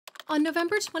On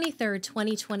November 23,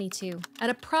 2022, at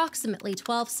approximately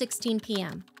 12:16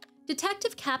 p.m.,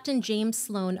 Detective Captain James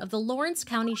Sloan of the Lawrence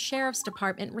County Sheriff's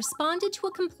Department responded to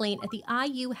a complaint at the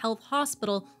IU Health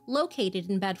Hospital located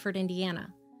in Bedford,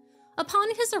 Indiana.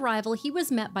 Upon his arrival, he was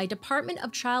met by Department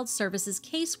of Child Services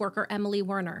caseworker Emily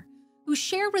Werner, who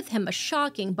shared with him a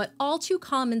shocking but all too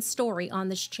common story on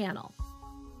this channel.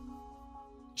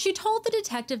 She told the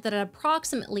detective that at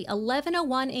approximately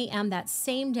 11:01 a.m. that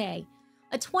same day,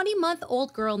 a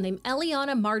 20-month-old girl named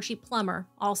Elliaunna Marji Plummer,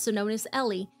 also known as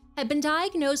Ellie, had been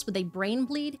diagnosed with a brain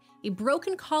bleed, a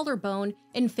broken collarbone,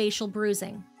 and facial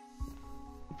bruising.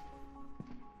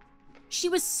 She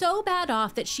was so bad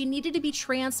off that she needed to be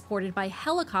transported by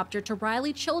helicopter to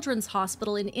Riley Children's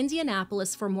Hospital in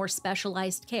Indianapolis for more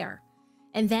specialized care.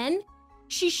 And then,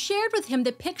 she shared with him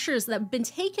the pictures that had been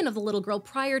taken of the little girl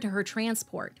prior to her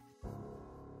transport.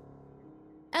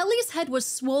 Ellie's head was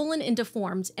swollen and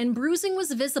deformed, and bruising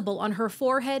was visible on her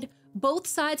forehead, both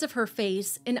sides of her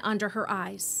face, and under her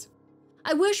eyes.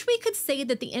 I wish we could say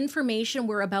that the information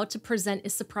we're about to present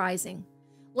is surprising.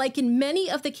 Like in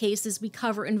many of the cases we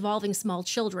cover involving small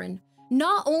children,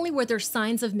 not only were there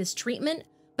signs of mistreatment,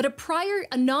 but a prior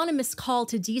anonymous call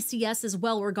to DCS as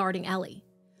well regarding Ellie.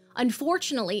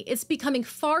 Unfortunately, it's becoming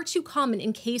far too common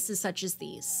in cases such as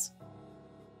these.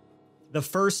 The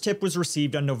first tip was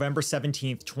received on November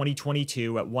 17,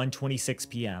 2022 at 1:26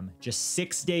 p.m., just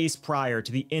 6 days prior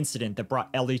to the incident that brought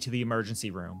Ellie to the emergency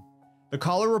room. The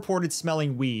caller reported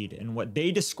smelling weed and what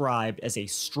they described as a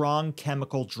strong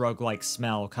chemical drug-like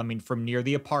smell coming from near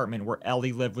the apartment where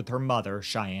Ellie lived with her mother,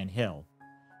 Cheyenne Hill.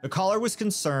 The caller was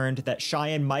concerned that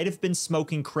Cheyenne might have been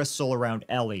smoking crystal around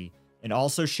Ellie, and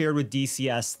also shared with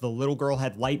DCS the little girl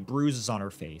had light bruises on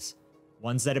her face,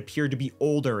 ones that appeared to be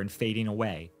older and fading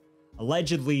away.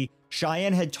 Allegedly,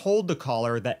 Cheyenne had told the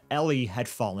caller that Ellie had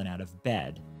fallen out of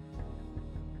bed.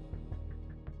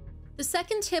 The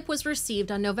second tip was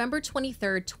received on November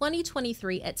 23,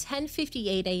 2023 at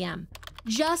 10:58 a.m.,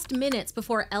 just minutes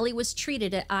before Ellie was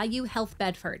treated at IU Health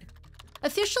Bedford.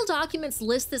 Official documents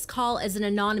list this call as an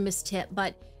anonymous tip,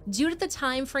 but due to the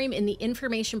time frame and the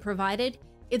information provided,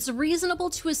 it's reasonable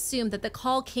to assume that the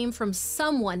call came from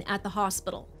someone at the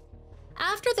hospital.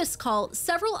 After this call,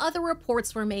 several other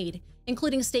reports were made,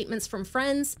 including statements from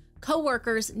friends,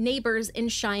 co-workers, neighbors,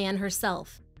 and Cheyenne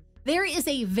herself. There is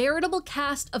a veritable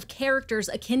cast of characters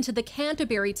akin to the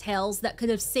Canterbury Tales that could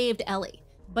have saved Ellie,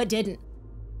 but didn't.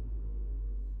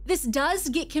 This does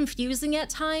get confusing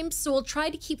at times, so we'll try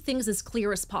to keep things as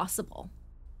clear as possible.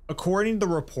 According to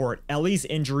the report, Ellie's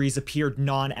injuries appeared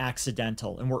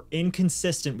non-accidental and were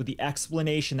inconsistent with the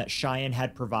explanation that Cheyenne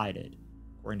had provided.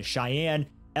 According to Cheyenne,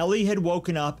 Ellie had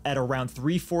woken up at around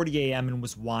 3:40 a.m. and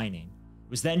was whining. It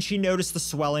was then she noticed the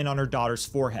swelling on her daughter's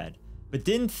forehead, but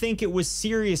didn't think it was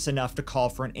serious enough to call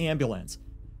for an ambulance.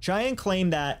 Cheyenne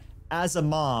claimed that, as a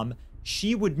mom,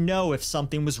 she would know if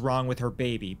something was wrong with her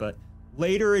baby, but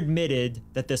later admitted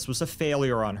that this was a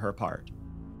failure on her part.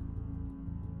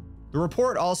 The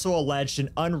report also alleged an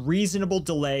unreasonable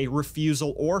delay,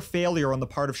 refusal, or failure on the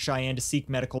part of Cheyenne to seek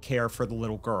medical care for the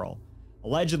little girl.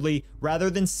 Allegedly,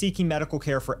 rather than seeking medical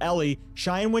care for Ellie,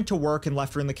 Cheyenne went to work and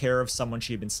left her in the care of someone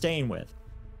she had been staying with.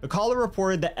 The caller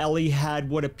reported that Ellie had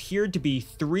what appeared to be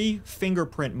 3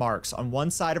 fingerprint marks on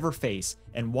one side of her face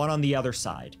and one on the other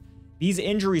side. These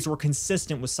injuries were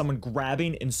consistent with someone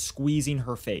grabbing and squeezing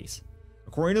her face.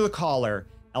 According to the caller,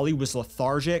 Ellie was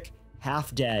lethargic,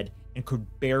 half dead, and could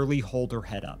barely hold her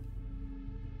head up.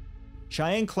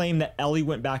 Cheyenne claimed that Ellie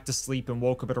went back to sleep and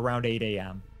woke up at around 8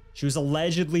 a.m. She was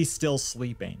allegedly still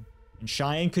sleeping, and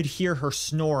Cheyenne could hear her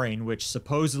snoring, which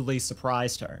supposedly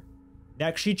surprised her.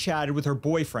 Next, she chatted with her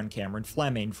boyfriend, Cameron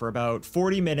Fleming, for about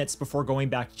 40 minutes before going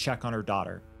back to check on her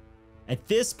daughter. At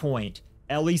this point,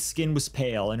 Ellie's skin was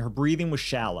pale and her breathing was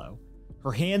shallow.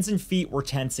 Her hands and feet were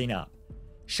tensing up.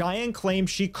 Cheyenne claimed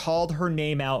she called her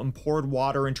name out and poured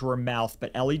water into her mouth,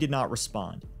 but Ellie did not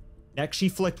respond. Next, she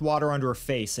flicked water onto her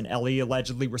face, and Ellie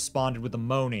allegedly responded with a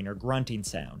moaning or grunting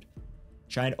sound.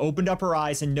 Cheyenne opened up her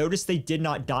eyes and noticed they did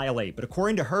not dilate, but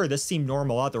according to her, this seemed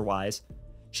normal otherwise.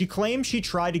 She claimed she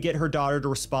tried to get her daughter to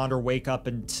respond or wake up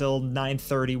until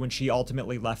 9:30 when she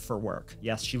ultimately left for work.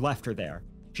 Yes, she left her there.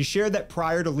 She shared that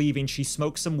prior to leaving, she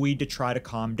smoked some weed to try to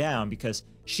calm down because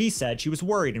she said she was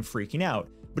worried and freaking out,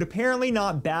 but apparently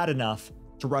not bad enough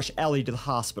to rush Ellie to the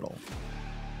hospital.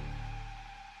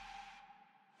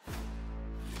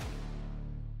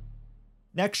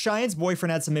 Next, Cheyenne's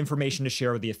boyfriend had some information to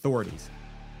share with the authorities.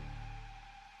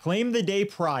 Claimed the day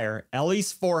prior,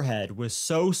 Ellie's forehead was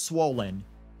so swollen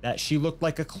that she looked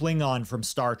like a Klingon from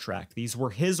Star Trek. These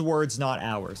were his words, not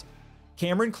ours.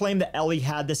 Cameron claimed that Ellie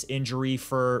had this injury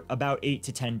for about 8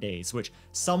 to 10 days, which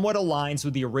somewhat aligns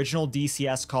with the original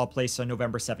DCS call placed on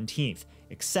November 17th,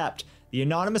 except the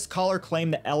anonymous caller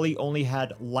claimed that Ellie only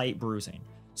had light bruising.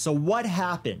 So what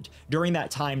happened during that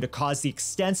time to cause the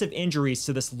extensive injuries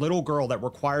to this little girl that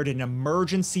required an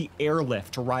emergency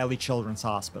airlift to Riley Children's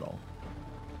Hospital?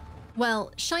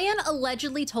 Well, Cheyenne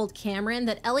allegedly told Cameron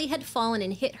that Ellie had fallen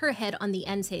and hit her head on the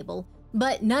end table,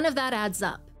 but none of that adds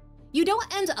up. You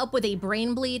don't end up with a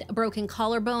brain bleed, a broken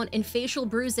collarbone, and facial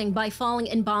bruising by falling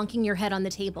and bonking your head on the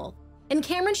table. And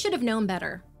Cameron should have known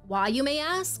better. Why, you may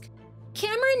ask?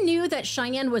 Cameron knew that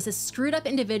Cheyenne was a screwed up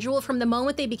individual from the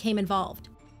moment they became involved.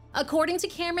 According to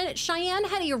Cameron, Cheyenne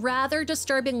had a rather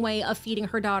disturbing way of feeding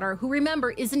her daughter, who,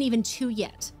 remember, isn't even 2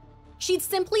 yet. She'd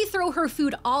simply throw her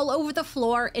food all over the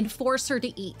floor and force her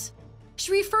to eat.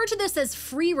 She referred to this as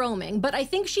free roaming, but I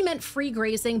think she meant free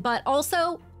grazing, but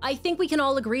also, I think we can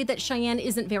all agree that Cheyenne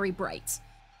isn't very bright.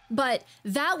 But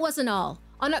that wasn't all.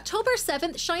 On October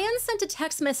 7th, Cheyenne sent a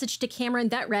text message to Cameron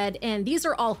that read, and these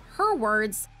are all her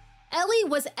words, "Ellie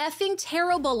was effing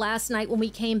terrible last night when we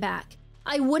came back.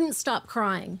 I wouldn't stop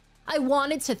crying. I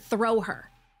wanted to throw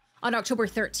her." On October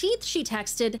 13th, she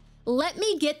texted, "Let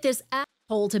me get this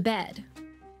asshole to bed."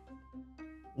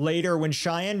 Later, when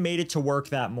Cheyenne made it to work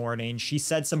that morning, she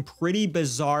said some pretty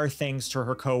bizarre things to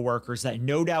her coworkers that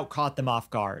no doubt caught them off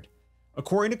guard.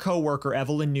 According to coworker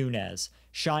Evelyn Nunez,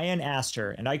 Cheyenne asked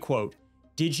her, and I quote,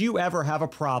 "Did you ever have a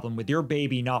problem with your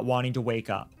baby not wanting to wake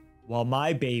up? Well,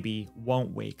 my baby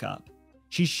won't wake up."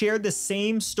 She shared the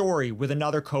same story with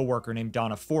another coworker named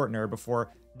Donna Fortner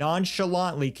before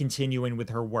nonchalantly continuing with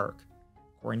her work.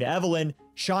 According to Evelyn,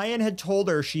 Cheyenne had told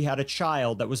her she had a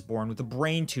child that was born with a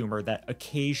brain tumor that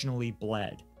occasionally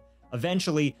bled.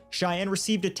 Eventually, Cheyenne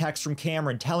received a text from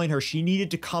Cameron telling her she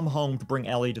needed to come home to bring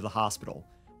Ellie to the hospital.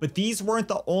 But these weren't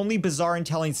the only bizarre and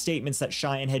telling statements that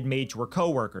Cheyenne had made to her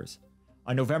coworkers.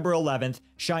 On November 11th,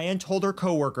 Cheyenne told her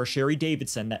coworker Sherry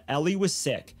Davidson that Ellie was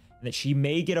sick and that she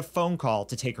may get a phone call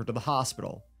to take her to the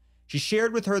hospital. She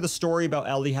shared with her the story about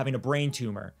Ellie having a brain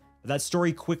tumor, but that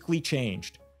story quickly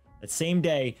changed. That same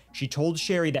day, she told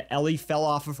Sherry that Ellie fell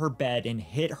off of her bed and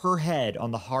hit her head on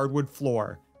the hardwood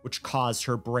floor, which caused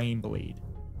her brain bleed.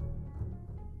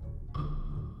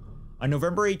 On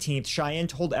November 18th, Cheyenne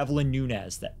told Evelyn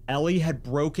Nunez that Ellie had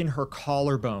broken her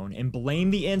collarbone and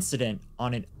blamed the incident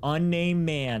on an unnamed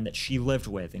man that she lived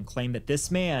with and claimed that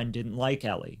this man didn't like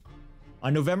Ellie.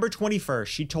 On November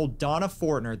 21st, she told Donna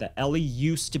Fortner that Ellie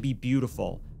used to be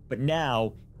beautiful, but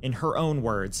now, in her own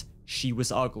words, she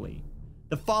was ugly.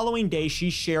 The following day, she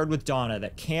shared with Donna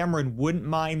that Cameron wouldn't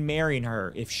mind marrying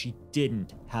her if she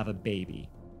didn't have a baby.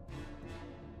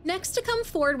 Next to come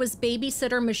forward was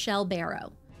babysitter Michelle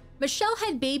Barrow. Michelle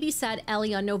had babysat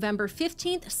Ellie on November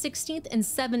 15th, 16th, and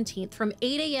 17th from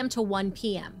 8 a.m. to 1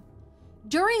 p.m.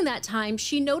 During that time,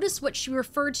 she noticed what she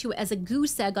referred to as a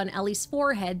goose egg on Ellie's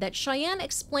forehead that Cheyenne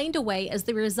explained away as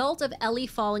the result of Ellie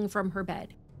falling from her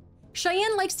bed.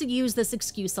 Cheyenne likes to use this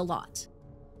excuse a lot.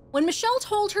 When Michelle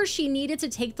told her she needed to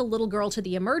take the little girl to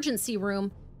the emergency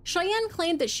room, Cheyenne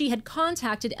claimed that she had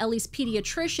contacted Ellie's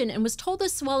pediatrician and was told the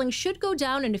swelling should go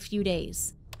down in a few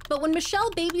days. But when Michelle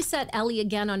babysat Ellie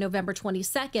again on November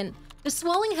 22nd, the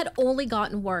swelling had only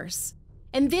gotten worse.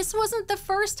 And this wasn't the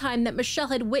first time that Michelle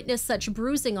had witnessed such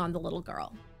bruising on the little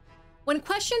girl. When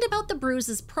questioned about the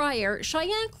bruises prior,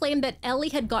 Cheyenne claimed that Ellie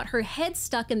had got her head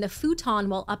stuck in the futon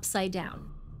while upside down.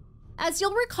 As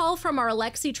you'll recall from our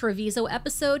Alexi Treviso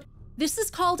episode, this is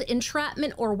called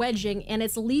entrapment or wedging, and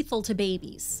it's lethal to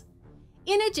babies.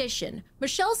 In addition,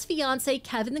 Michelle's fiance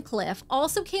Kevin Cliff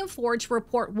also came forward to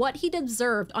report what he'd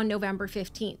observed on November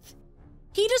 15th.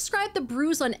 He described the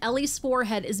bruise on Ellie's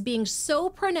forehead as being so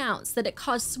pronounced that it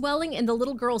caused swelling in the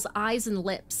little girl's eyes and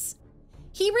lips.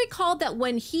 He recalled that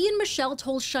when he and Michelle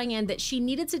told Cheyenne that she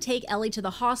needed to take Ellie to the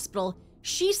hospital,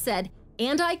 she said,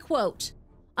 and I quote,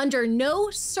 "Under no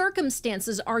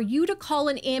circumstances are you to call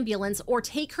an ambulance or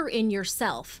take her in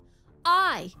yourself.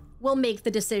 I will make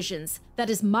the decisions. That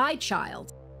is my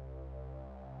child."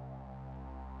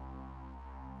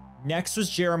 Next was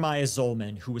Jeremiah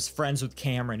Zolman, who was friends with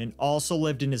Cameron and also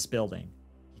lived in his building.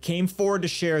 He came forward to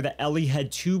share that Ellie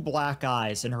had 2 black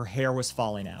eyes and her hair was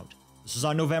falling out. This was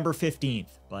on November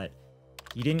 15th, but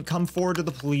he didn't come forward to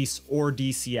the police or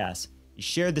DCS. He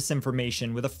shared this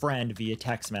information with a friend via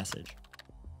text message.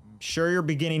 I'm sure you're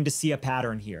beginning to see a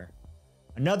pattern here.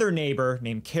 Another neighbor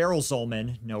named Carol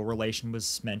Zolman, no relation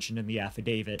was mentioned in the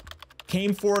affidavit,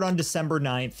 came forward on December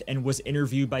 9th and was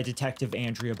interviewed by Detective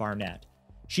Andrea Barnett.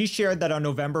 She shared that on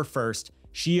November 1st,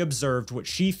 she observed what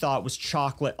she thought was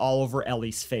chocolate all over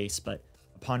Ellie's face, but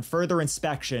upon further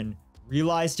inspection,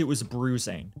 realized it was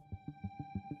bruising.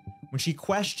 When she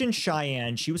questioned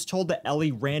Cheyenne, she was told that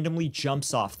Ellie randomly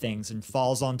jumps off things and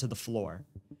falls onto the floor.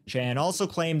 Cheyenne also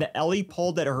claimed that Ellie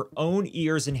pulled at her own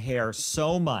ears and hair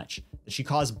so much that she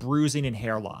caused bruising and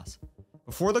hair loss.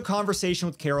 Before the conversation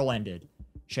with Carol ended,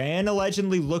 Cheyenne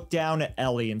allegedly looked down at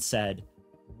Ellie and said,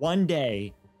 "One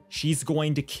day, she's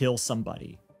going to kill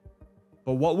somebody."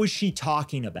 But what was she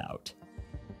talking about?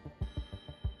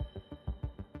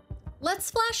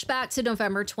 Let's flash back to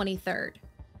November 23rd.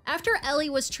 After Ellie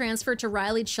was transferred to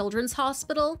Riley Children's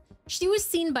Hospital, she was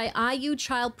seen by IU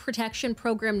Child Protection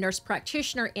Program nurse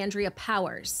practitioner Andrea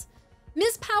Powers.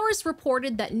 Ms. Powers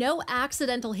reported that no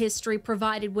accidental history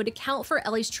provided would account for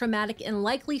Ellie's traumatic and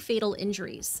likely fatal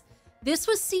injuries. This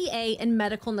was CA and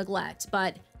medical neglect,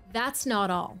 but that's not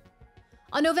all.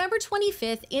 On November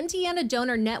 25th, Indiana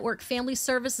Donor Network Family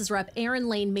Services rep Erin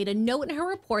Lane made a note in her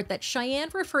report that Cheyenne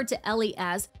referred to Ellie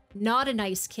as not a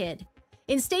nice kid,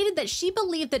 and stated that she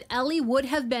believed that Ellie would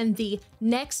have been the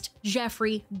next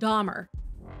Jeffrey Dahmer,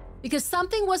 because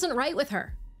something wasn't right with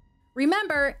her.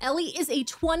 Remember, Ellie is a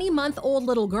 20-month-old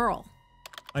little girl.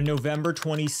 On November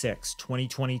 26,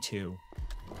 2022,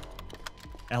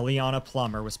 Elliaunna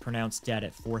Plummer was pronounced dead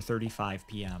at 4:35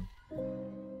 p.m.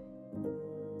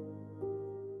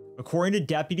 According to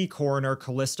Deputy Coroner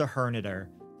Callista Hernader,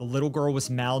 the little girl was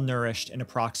malnourished and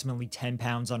approximately 10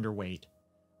 pounds underweight.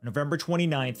 On November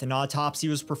 29th, an autopsy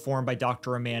was performed by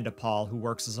Dr. Amanda Paul, who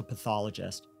works as a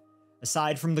pathologist.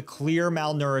 Aside from the clear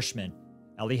malnourishment,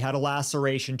 Ellie had a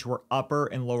laceration to her upper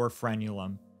and lower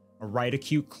frenulum, a right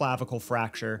acute clavicle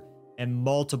fracture, and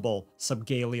multiple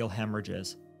subgaleal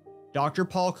hemorrhages. Dr.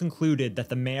 Paul concluded that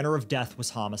the manner of death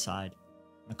was homicide.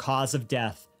 The cause of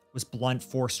death was blunt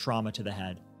force trauma to the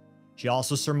head. She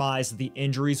also surmised that the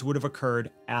injuries would have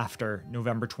occurred after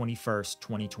November 21st,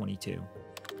 2022.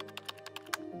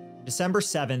 December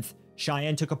 7th,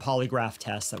 Cheyenne took a polygraph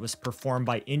test that was performed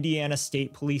by Indiana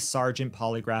State Police Sergeant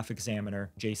Polygraph Examiner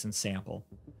Jason Sample.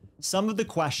 Some of the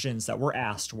questions that were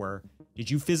asked were, did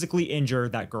you physically injure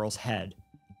that girl's head?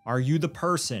 Are you the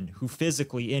person who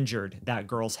physically injured that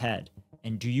girl's head?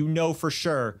 And do you know for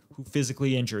sure who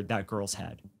physically injured that girl's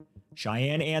head?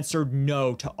 Cheyenne answered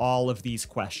no to all of these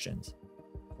questions.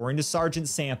 According to Sergeant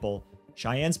Sample,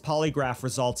 Cheyenne's polygraph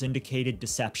results indicated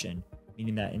deception,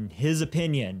 meaning that in his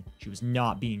opinion, she was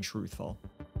not being truthful.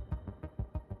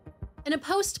 In a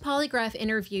post-polygraph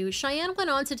interview, Cheyenne went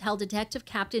on to tell Detective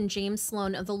Captain James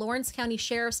Sloan of the Lawrence County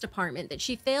Sheriff's Department that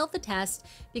she failed the test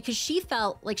because she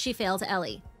felt like she failed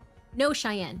Ellie. No,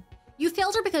 Cheyenne, you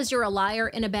failed her because you're a liar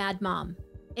and a bad mom,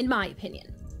 in my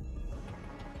opinion.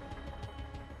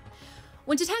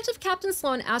 When Detective Captain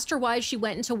Sloan asked her why she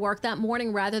went into work that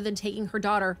morning rather than taking her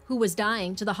daughter, who was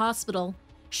dying, to the hospital,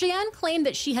 Cheyenne claimed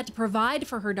that she had to provide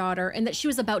for her daughter and that she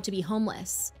was about to be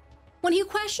homeless. When he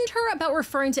questioned her about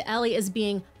referring to Ellie as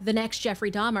being the next Jeffrey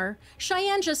Dahmer,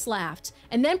 Cheyenne just laughed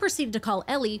and then proceeded to call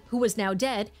Ellie, who was now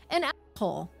dead, an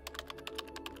asshole.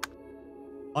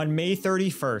 On May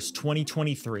 31st,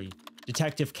 2023,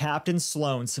 Detective Captain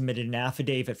Sloan submitted an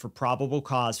affidavit for probable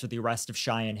cause for the arrest of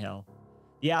Cheyenne Hill.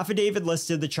 The affidavit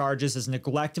listed the charges as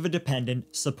neglect of a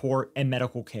dependent, support, and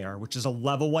medical care, which is a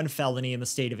level 1 felony in the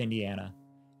state of Indiana.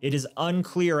 It is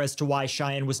unclear as to why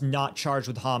Cheyenne was not charged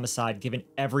with homicide given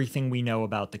everything we know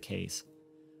about the case.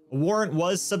 A warrant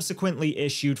was subsequently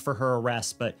issued for her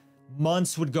arrest, but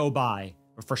months would go by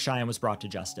before Cheyenne was brought to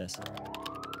justice.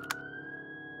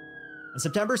 On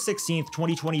September 16,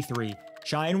 2023,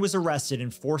 Cheyenne was arrested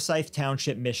in Forsyth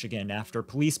Township, Michigan after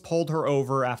police pulled her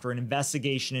over after an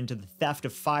investigation into the theft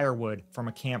of firewood from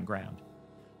a campground.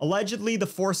 Allegedly, the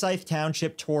Forsyth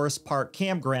Township Tourist Park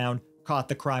campground caught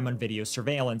the crime on video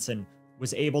surveillance and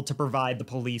was able to provide the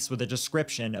police with a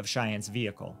description of Cheyenne's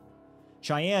vehicle.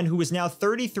 Cheyenne, who is now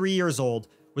 33 years old,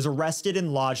 was arrested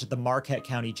and lodged at the Marquette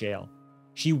County Jail.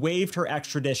 She waived her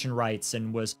extradition rights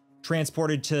and was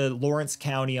transported to Lawrence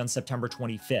County on September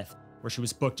 25th, where she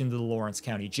was booked into the Lawrence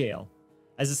County Jail.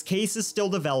 As this case is still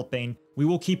developing, we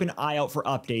will keep an eye out for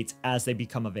updates as they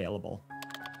become available.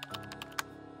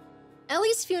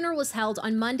 Ellie's funeral was held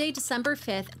on Monday, December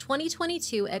 5th,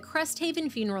 2022 at Cresthaven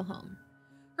Funeral Home.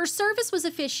 Her service was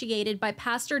officiated by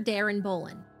Pastor Darren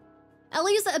Bolin.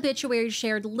 Ellie's obituary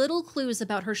shared little clues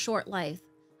about her short life,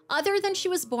 other than she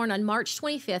was born on March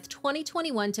 25th,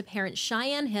 2021 to parents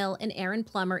Cheyenne Hill and Aaron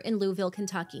Plummer in Louisville,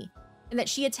 Kentucky, and that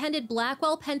she attended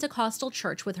Blackwell Pentecostal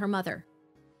Church with her mother.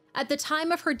 At the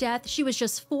time of her death, she was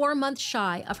just 4 months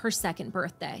shy of her second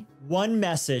birthday. One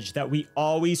message that we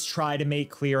always try to make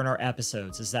clear in our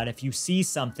episodes is that if you see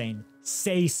something,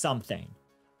 say something.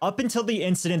 Up until the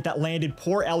incident that landed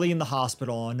poor Ellie in the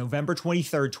hospital on November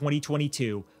 23rd,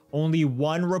 2022, only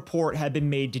one report had been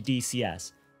made to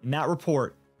DCS. In that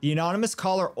report, The anonymous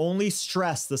caller only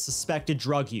stressed the suspected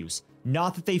drug use,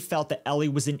 not that they felt that Ellie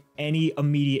was in any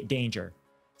immediate danger.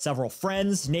 Several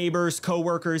friends, neighbors,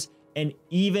 co-workers, and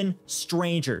even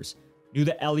strangers knew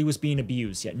that Ellie was being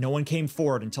abused, yet no one came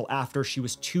forward until after she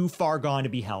was too far gone to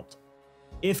be helped.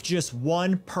 If just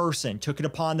one person took it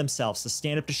upon themselves to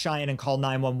stand up to Cheyenne and call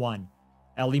 911,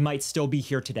 Ellie might still be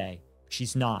here today.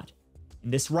 She's not.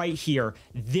 And this right here,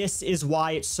 this is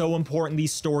why it's so important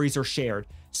these stories are shared.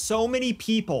 So many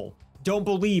people don't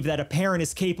believe that a parent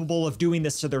is capable of doing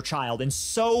this to their child, and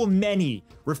so many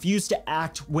refuse to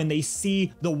act when they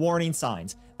see the warning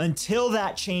signs. Until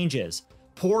that changes,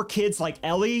 poor kids like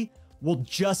Ellie will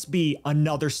just be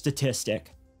another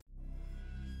statistic.